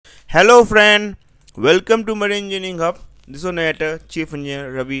Hello friend, welcome to Marine Engineering Hub. This is Narrator Chief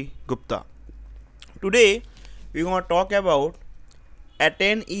Engineer Ravi Gupta. Today we're going to talk about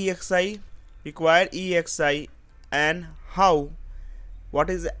Attained EEXI, Required EEXI, and what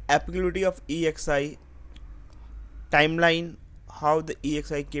is the applicability of EEXI, timeline, how the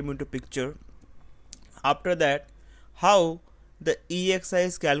EEXI came into picture. After that, how the EEXI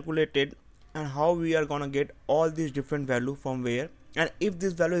is calculated and how we are gonna get all these different value from where, and if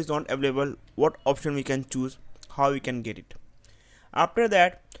this value is not available, what option we can choose, how we can get it. After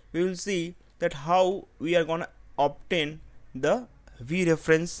that, we will see that how we are gonna obtain the V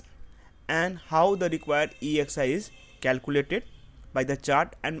reference and how the required EEXI is calculated by the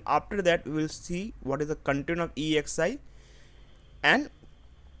chart, and after that we will see what is the content of EEXI, and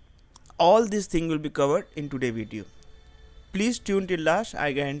all these things will be covered in today's video. Please tune till last.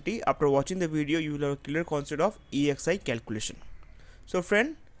 I guarantee after watching the video you will have a clear concept of EEXI calculation. So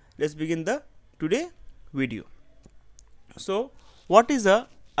friend, let's begin the today video. So what is a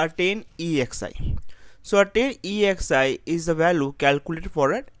Attained EEXI? So Attained EEXI is the value calculated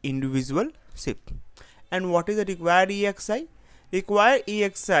for an individual ship. And what is the required EEXI? Required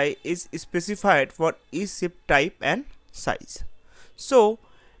EEXI is specified for each ship type and size. So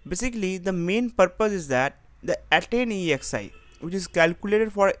basically the main purpose is that the Attained EEXI, which is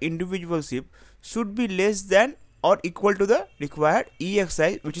calculated for an individual ship, should be less than or equal to the required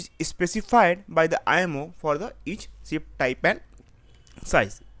EEXI, which is specified by the IMO for the each ship type and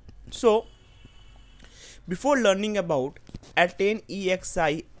size. So before learning about Attained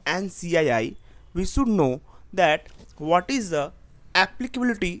EEXI and CII, we should know that what is the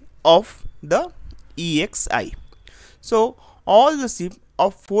applicability of the EEXI. So all the ships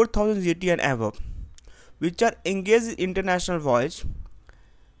of 4000 GT and above which are engaged in international voyage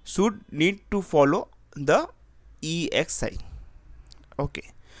should need to follow the EEXI. Okay,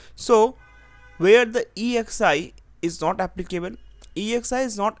 so where the EEXI is not applicable, EEXI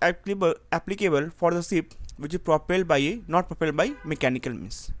is not applicable for the ship which is not propelled by mechanical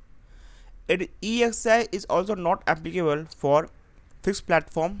means. EEXI is also not applicable for fixed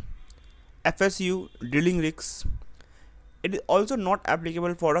platform, FSU, drilling rigs. It is also not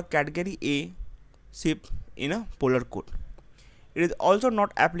applicable for a category A ship in a polar code. It is also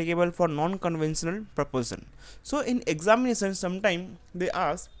not applicable for non-conventional propulsion. So in examination sometimes they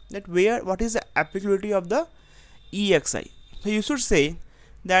ask that what is the applicability of the EEXI. So you should say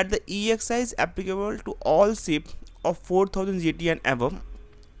that the EEXI is applicable to all ships of 4000 GT and above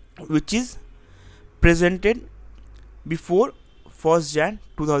which is presented before 1st Jan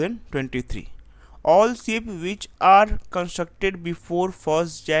 2023. All ships which are constructed before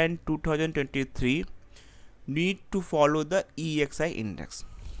 1st Jan 2023 need to follow the EEXI index,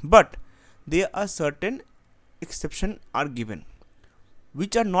 but there are certain exceptions are given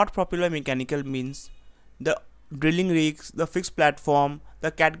which are not popular mechanical means, the drilling rigs, the fixed platform,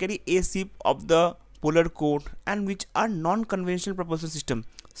 the category A ship of the polar code, and which are non-conventional propulsion system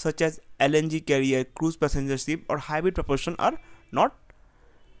such as LNG carrier, cruise passenger ship or hybrid propulsion are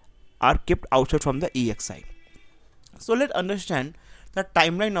kept outside from the EEXI. So let's understand the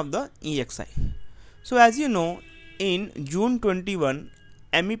timeline of the EEXI. So as you know, in June 21,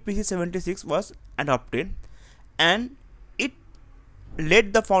 MEPC 76 was adopted and it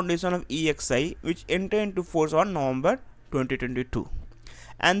laid the foundation of EEXI, which entered into force on November 2022.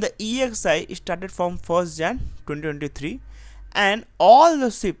 And the EEXI started from 1st Jan 2023, and all the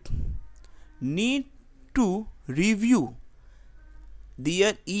ships need to review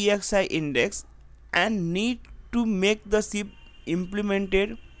their EEXI index and need to make the ship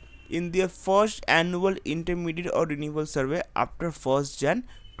implemented in their first annual intermediate or renewal survey after 1st Jan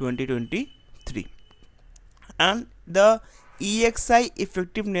 2023, and the EEXI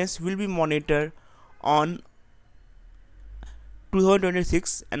effectiveness will be monitored on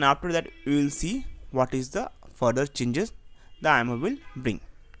 2026, and after that we will see what is the further changes the IMO will bring.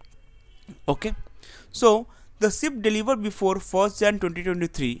 Okay, so the ship delivered before 1st Jan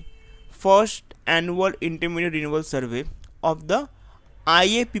 2023 first annual intermediate renewal survey of the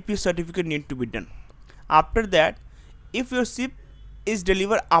IAPP certificate need to be done. After that, if your ship is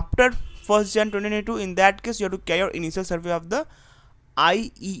delivered after 1st Jan 2022, in that case you have to carry out initial survey of the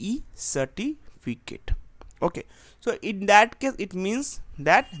IEE certificate. Okay, so in that case it means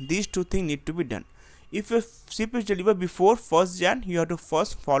that these two things need to be done. If your ship is delivered before 1st Jan, you have to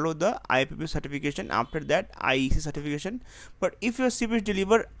first follow the IAPP certification, after that IEC certification. But if your ship is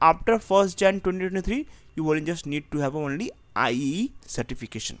delivered after 1st Jan 2023, you only just need to have only IEE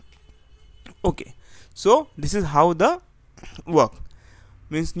certification. Okay, so this is how the work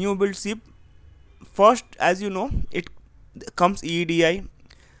means. New build ship, first as you know it comes EEDI,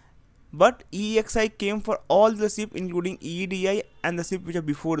 but EEXI came for all the SIP including EEDI and the SIP which are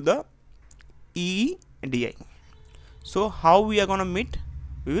before the EEDI. So how we are gonna meet,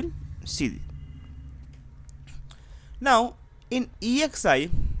 we will see. Now in EEXI,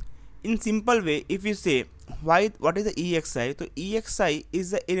 in simple way, if you say what is the EEXI, so EEXI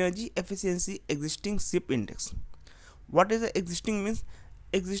is the energy efficiency existing SIP index. What is the existing means?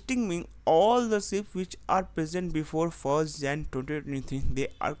 Existing means all the SIP which are present before 1st Jan 2023, they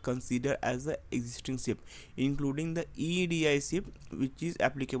are considered as the existing SIP, including the EEDI SIP which is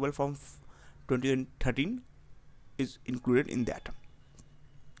applicable from 2013 is included in that.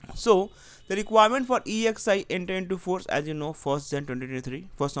 So the requirement for EEXI enter into force, as you know, 1st Jan 2023,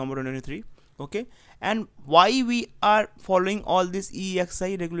 1st November 2023. Okay, and why we are following all this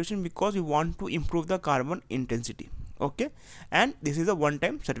EEXI regulation? Because we want to improve the carbon intensity. Okay, and this is a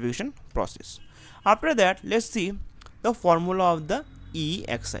one-time certification process. After that, let's see the formula of the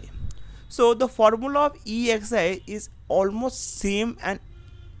EEXI. So the formula of EEXI is almost same and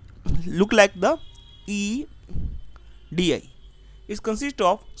look like the EEDI. It consists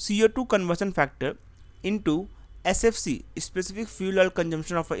of CO2 conversion factor into SFC, specific fuel oil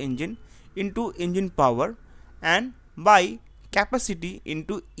consumption of an engine, into engine power, and by capacity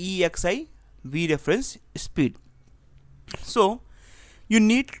into EEXI V reference speed. So you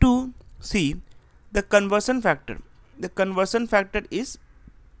need to see the conversion factor. The conversion factor is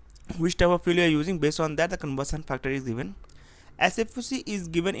which type of fuel you are using. Based on that, the conversion factor is given. SFOC is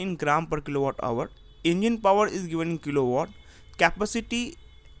given in gram per kilowatt hour. Engine power is given in kilowatt. Capacity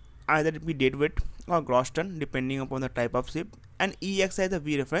either it be deadweight or gross ton depending upon the type of ship, and EEXI the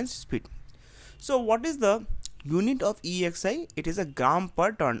V reference speed. So what is the unit of EEXI? It is a gram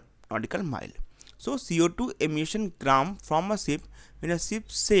per nautical mile. So CO2 emission gram from a ship when a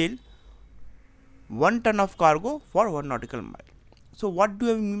ship sail 1 ton of cargo for 1 nautical mile. So what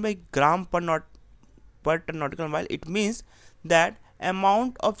do I mean by gram per ton nautical mile? It means that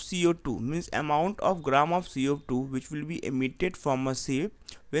amount of CO2 means amount of gram of CO2 which will be emitted from a ship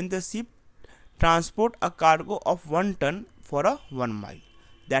when the ship transport a cargo of 1 ton for a 1 mile.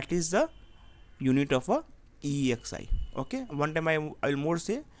 That is the unit of a EEXI. Okay, one time I will more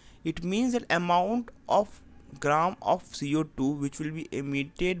say, it means that amount of gram of CO2 which will be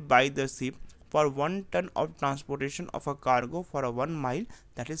emitted by the ship for 1 ton of transportation of a cargo for a 1 mile,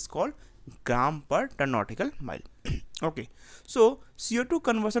 that is called gram per ton nautical mile. Okay, so CO2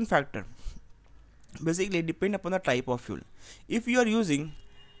 conversion factor basically depend upon the type of fuel. If you are using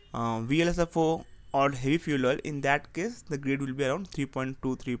VLSFO or heavy fuel oil, in that case the grade will be around 3.2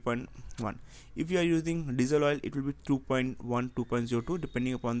 3.1. if you are using diesel oil, it will be 2.1 2.02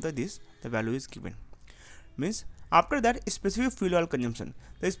 depending upon the value is given. Means after that, specific fuel oil consumption.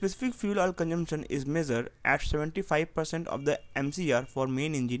 The specific fuel oil consumption is measured at 75% of the MCR for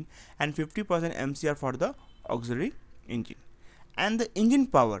main engine and 50% MCR for the auxiliary engine. And the engine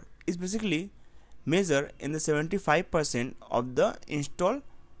power is basically measured in the 75% of the installed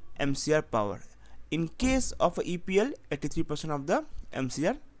MCR power. In case of a EPL, 83% of the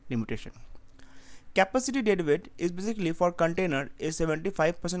MCR limitation. Capacity deadweight is basically for container is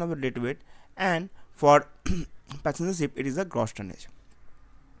 75% of the deadweight, and for passenger ship it is a gross tonnage.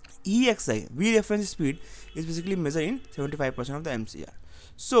 EEXI V reference speed is basically measured in 75% of the MCR.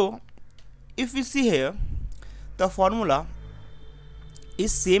 So if we see here, the formula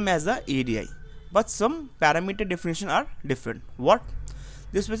is same as the EEDI, but some parameter definition are different. What?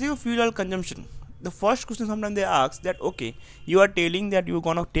 The specific fuel oil consumption. The first question sometimes they ask that, okay, you are telling that you are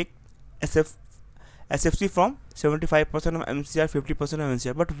gonna take SFC from 75% of MCR, 50% of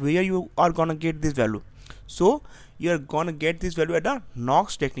MCR, but where you are gonna get this value? So you are gonna get this value at a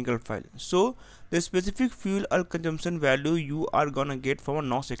NOx technical file. So the specific fuel oil consumption value you are gonna get from a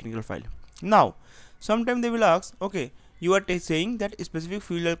NOx technical file. Now sometimes they will ask, okay, you are saying that a specific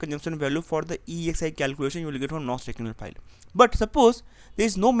fuel oil consumption value for the EEXI calculation you will get from NOx technical file, but suppose there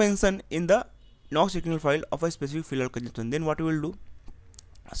is no mention in the NOx technical file of a specific fuel oil consumption, then what you will do?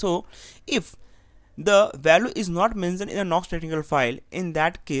 So if the value is not mentioned in a NOx technical file, in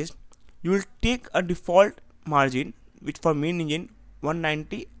that case you will take a default margin which for main engine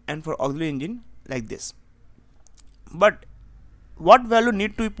 190 and for auxiliary engine like this. But what value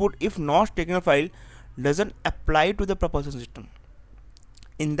need to be put if NOx technical file doesn't apply to the propulsion system?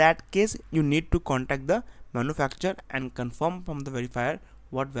 In that case you need to contact the manufacturer and confirm from the verifier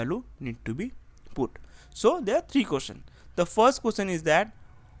what value need to be put. So there are three questions. The first question is that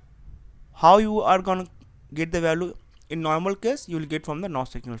how you are gonna get the value. In normal case you will get from the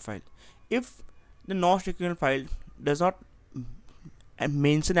NOx technical file. If the NOx technical file does not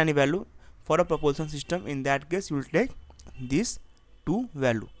mention any value for a propulsion system, in that case you will take these two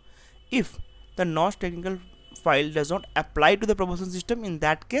value. if the notch technical file does not apply to the propulsion system, in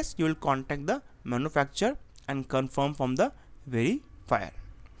that case you will contact the manufacturer and confirm from the verifier.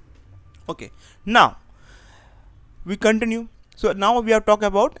 Okay, now we continue. So now we have talked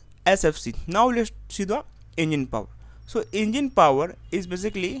about SFC. Now let's see the engine power. So engine power is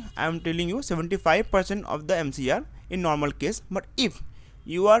basically, I am telling you, 75% of the MCR in normal case, but if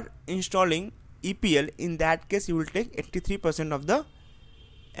you are installing EPL, in that case you will take 83% of the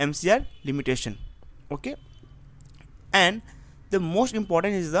MCR limitation. Okay, and the most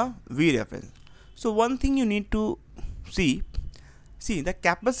important is the V reference. So one thing you need to see the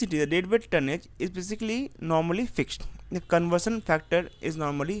capacity, the deadweight tonnage is basically normally fixed. The conversion factor is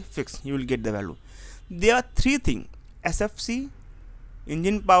normally fixed. You will get the value. There are three things: SFC,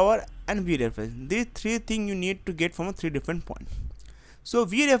 engine power, and V reference. These three things you need to get from 3 different points. So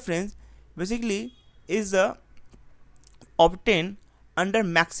V reference basically is obtained under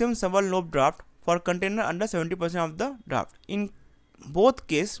maximum summer lobe draft for container under 70% of the draft. In both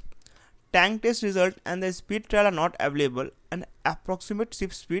cases, tank test result and the speed trial are not available, and approximate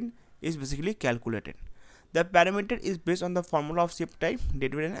ship speed is basically calculated. The parameter is based on the formula of ship type,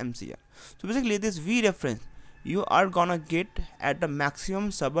 deadweight, and MCR. So basically this V reference you are gonna get at the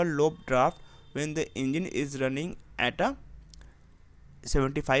maximum summer lobe draft when the engine is running at a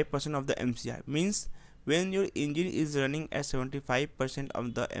 75% of the MCR. Means when your engine is running at 75%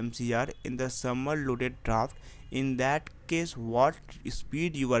 of the MCR in the summer loaded draft, in that case what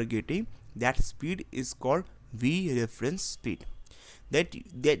speed you are getting, that speed is called V reference speed. That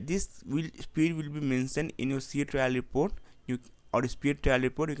this speed will be mentioned in your sea trial report or speed trial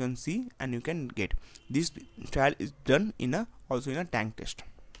report. You can see and you can get. This trial is done also in a tank test.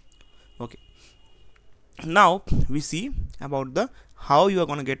 Okay, now we see about the how you are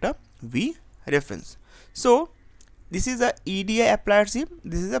going to get a V reference. So this is a EDI applied ship,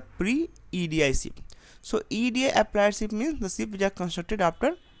 this is a pre-EDI ship. So EDI applied ship means the ship which are constructed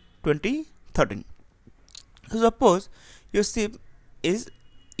after 2013. So suppose your ship is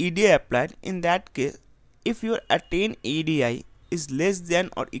EDI applied. In that case, if your attained EEDI is less than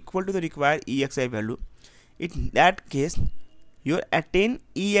or equal to the required EEXI value, in that case your attained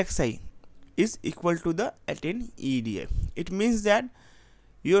EEXI is equal to the attained EEDI. It means that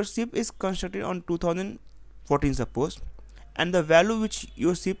your ship is constructed on 2014 suppose, and the value which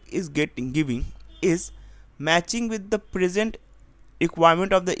your ship is giving is matching with the present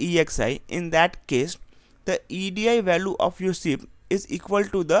requirement of the EEXI. In that case, the EEDI value of your ship is equal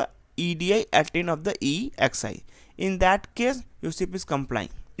to the EEDI attained of the EEXI. In that case, your ship is complying.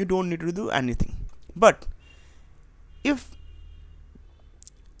 You don't need to do anything. But if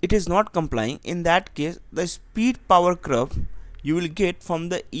it is not complying, in that case the speed power curve you will get from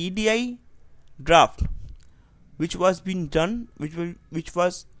the EEDI draft which was being done, which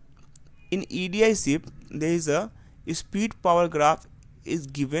was in EEDI ship, there is a speed power graph is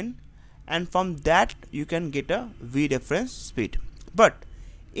given, and from that you can get a V reference speed. But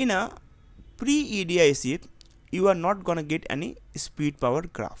in a pre-EEDI ship you are not gonna get any speed power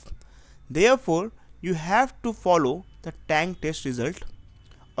graph. Therefore you have to follow the tank test result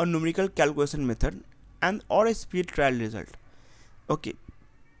or numerical calculation method and or a speed trial result. Okay,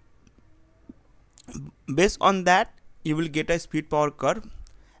 based on that you will get a speed power curve,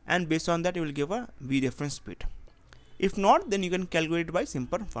 and based on that you will give a V reference speed. If not, then you can calculate it by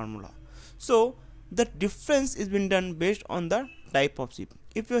simple formula. So the difference is been done based on the type of ship.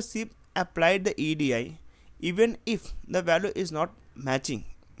 If your ship applied the EEDI, even if the value is not matching,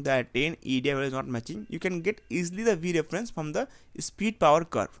 the attained EEDI value is not matching, you can get easily the V reference from the speed power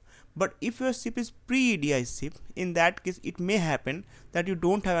curve. But if your ship is pre-EEDI ship, in that case it may happen that you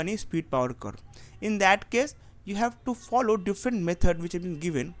don't have any speed power curve. In that case you have to follow different method which have been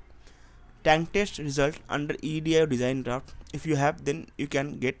given. Tank test result under EEDI or design draft, if you have, then you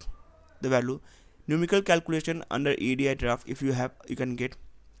can get the value. Numerical calculation under EEDI draft, if you have, you can get.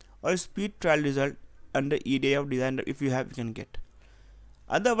 Or speed trial result under EEDI or design draft, if you have, you can get.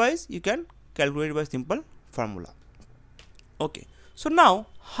 Otherwise you can calculate by simple formula. Okay, so now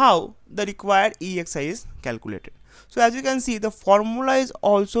how the required EEXI is calculated. So as you can see, the formula is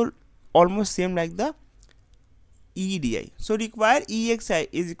also almost same like the EEDI. So required EEXI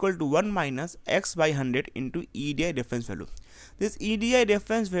is equal to 1 minus x by 100 into EEDI reference value. This EEDI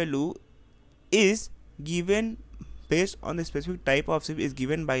reference value is given based on the specific type of ship, is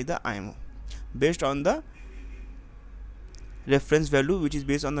given by the IMO based on the reference value, which is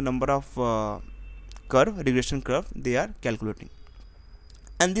based on the number of regression curve they are calculating.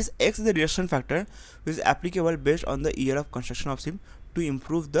 And this x is the regression factor which is applicable based on the year of construction of ship to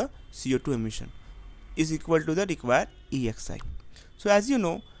improve the CO2 emission, is equal to the required EEXI. So as you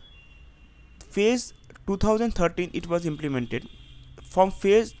know, phase 2013 it was implemented. From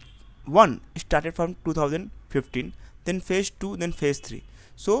phase 1 started from 2015, then phase 2, then phase 3.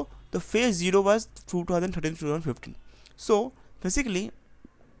 So the phase 0 was 2013 to 2015. So basically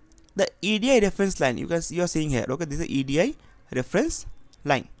the EDI reference line you are seeing here. Okay, this is a EDI reference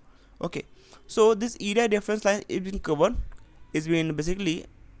line. Okay, so this EDI reference line is been basically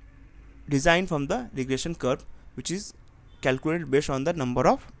designed from the regression curve, which is calculated based on the number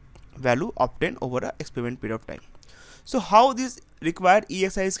of value obtained over a experiment period of time. So how this required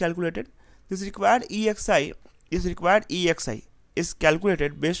EEXI is calculated? This required EEXI is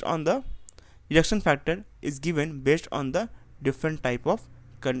calculated based on the reduction factor is given based on the different type of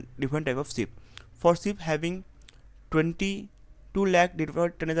SIP. For SIP having 22 lakh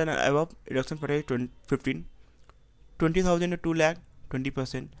delivered tonnage and above, reduction factor is 15, 20,000 to 2 lakh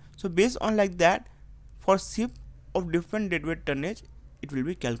 20%. So based on like that, for SIP of different deadweight tonnage it will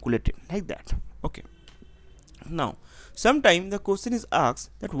be calculated like that. Okay, now sometime the question is asked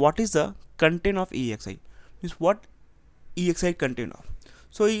that what is the content of EEXI, means what EEXI contain of.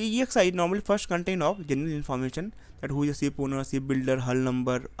 So EEXI normally first contain of general information, that who is a SIP owner, SIP builder, hull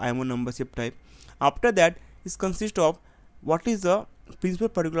number, IMO number, SIP type. After that it consists of what is the principal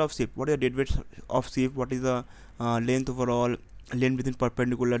particular of SIP, what is the deadweight of SIP, what is the length overall, length within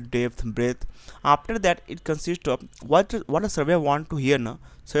perpendicular, depth, breadth. After that it consists of what a surveyor want to hear now.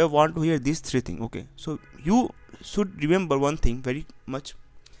 Surveyor want to hear these three things. Okay, so you should remember one thing very much.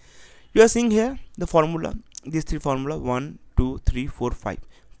 You are seeing here the formula, these three formula 1, 2, 3, 4, 5.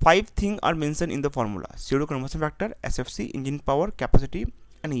 5 things are mentioned in the formula: pseudo conversion factor, SFC, engine power, capacity,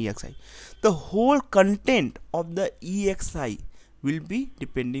 and EEXI. The whole content of the EEXI will be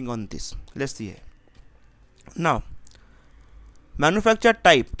depending on this. Let's see here. Now, manufacture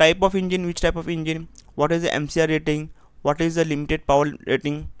type of engine, which type of engine, what is the MCR rating, what is the limited power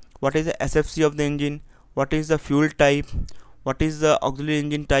rating, what is the SFC of the engine, what is the fuel type, what is the auxiliary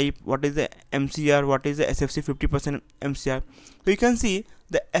engine type, what is the MCR, what is the SFC 50% MCR. So you can see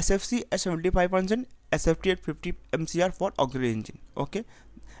the SFC at 75%, SFT at 50 MCR for auxiliary engine. Okay,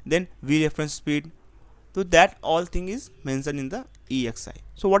 then V reference speed. So that all thing is mentioned in the EEXI.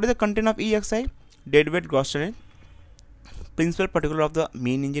 So what is the content of EEXI? Deadweight gross tonnage, principal particular of the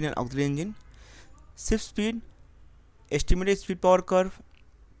main engine and auxiliary engine, shift speed, estimated speed power curve,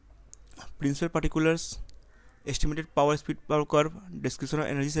 principal particulars, estimated power speed power curve, description of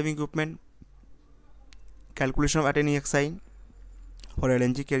energy saving equipment, calculation of Attained EEXI for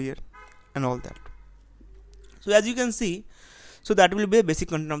LNG carrier, and all that. So as you can see, so that will be the basic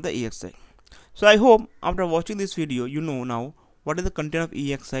content of the EEXI. So I hope after watching this video you know now what is the content of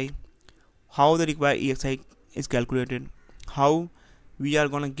EEXI, how the required EEXI is calculated, how we are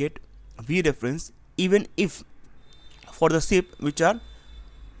gonna get V reference even if for the SIP which are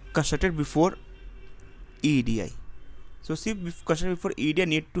constructed before EEDI. So SIP constructed before EEDI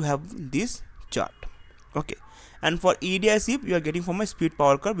need to have this chart. Okay, and for EEDI SIP you are getting from a speed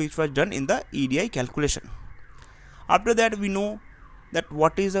power curve which was done in the EEDI calculation. After that we know that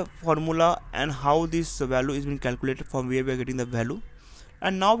what is the formula and how this value is being calculated, from where we are getting the value,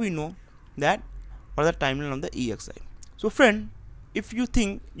 and now we know that what is the timeline of the EEXI. So friend, if you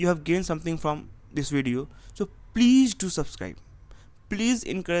think you have gained something from this video, so please do subscribe. Please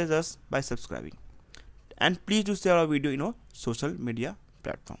encourage us by subscribing, and please do share our video in our social media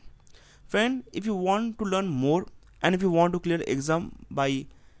platform. Friend, if you want to learn more and if you want to clear the exam by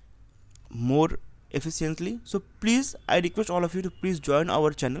more efficiently, so please I request all of you to please join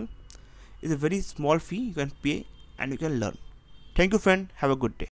our channel. It's a very small fee you can pay and you can learn. Thank you friend, have a good day.